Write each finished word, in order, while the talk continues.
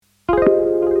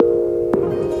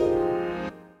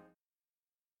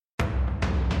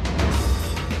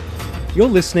You're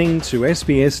listening to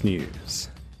SBS News.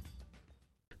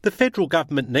 The federal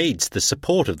government needs the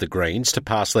support of the Greens to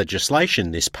pass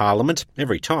legislation this parliament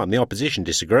every time the opposition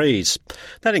disagrees.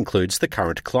 That includes the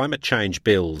current climate change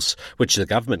bills, which the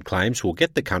government claims will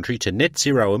get the country to net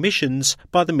zero emissions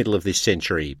by the middle of this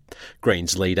century.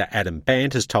 Greens leader Adam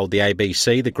Bandt has told the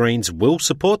ABC the Greens will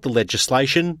support the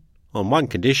legislation on one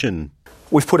condition.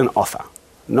 We've put an offer,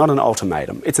 not an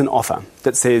ultimatum. It's an offer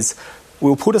that says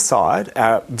we'll put aside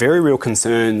our very real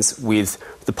concerns with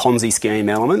the Ponzi scheme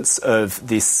elements of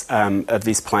this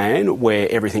plan where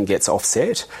everything gets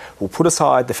offset. We'll put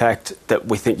aside the fact that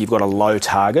we think you've got a low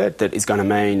target that is going to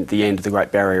mean the end of the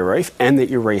Great Barrier Reef and that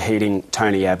you're reheating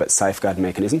Tony Abbott's safeguard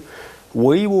mechanism.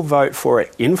 We will vote for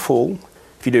it in full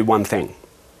if you do one thing.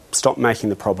 Stop making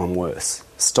the problem worse.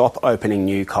 Stop opening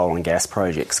new coal and gas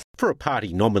projects. For a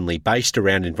party nominally based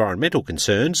around environmental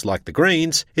concerns like the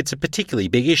Greens, it's a particularly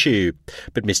big issue.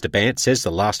 But Mr Bandt says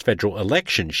the last federal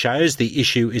election shows the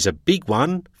issue is a big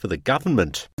one for the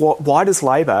government. Why does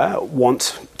Labor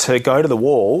want to go to the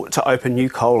wall to open new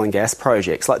coal and gas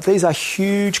projects? These are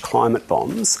huge climate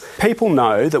bombs. People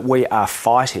know that we are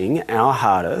fighting our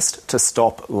hardest to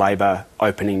stop Labor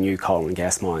opening new coal and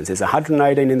gas mines. There's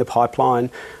 118 in the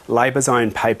pipeline. Labor's own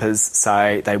papers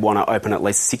say they want to open at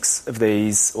least 6 of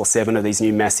these or 7 of these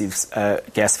new massive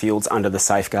gas fields under the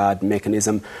safeguard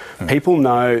mechanism. People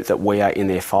know that we are in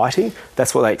there fighting.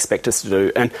 That's what they expect us to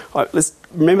do. And let's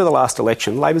remember the last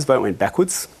election. Labor's vote went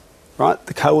backwards, right?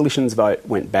 The Coalition's vote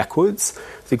went backwards.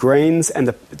 The Greens and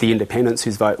the Independents,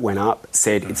 whose vote went up,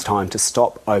 said it's time to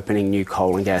stop opening new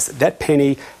coal and gas. That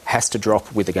penny has to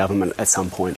drop with the government at some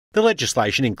point. The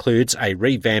legislation includes a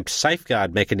revamped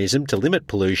safeguard mechanism to limit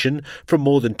pollution from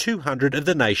more than 200 of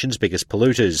the nation's biggest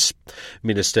polluters.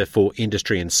 Minister for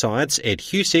Industry and Science, Ed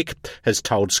Husic, has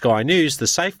told Sky News the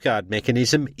safeguard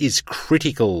mechanism is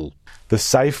critical. The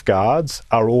safeguards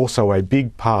are also a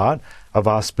big part of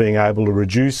us being able to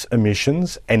reduce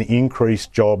emissions and increase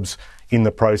jobs in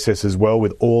the process as well,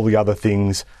 with all the other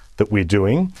things that we're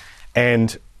doing.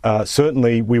 And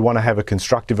certainly we want to have a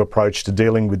constructive approach to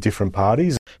dealing with different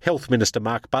parties. Health Minister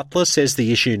Mark Butler says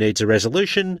the issue needs a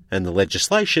resolution and the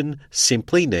legislation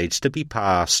simply needs to be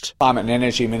passed. Climate and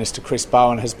Energy Minister Chris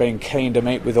Bowen has been keen to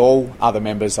meet with all other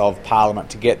members of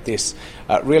Parliament to get this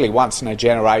really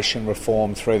once-in-a-generation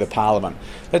reform through the Parliament.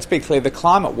 Let's be clear, the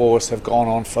climate wars have gone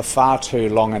on for far too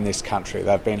long in this country.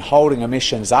 They've been holding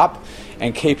emissions up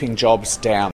and keeping jobs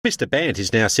down. Mr Bandt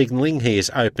is now signalling he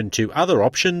is open to other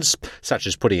options, such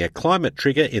as putting a climate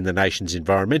trigger in the nation's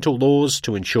environmental laws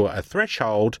to ensure a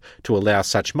threshold to allow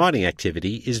such mining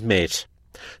activity is met.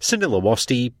 Sunila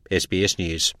Wasti, SBS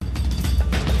News.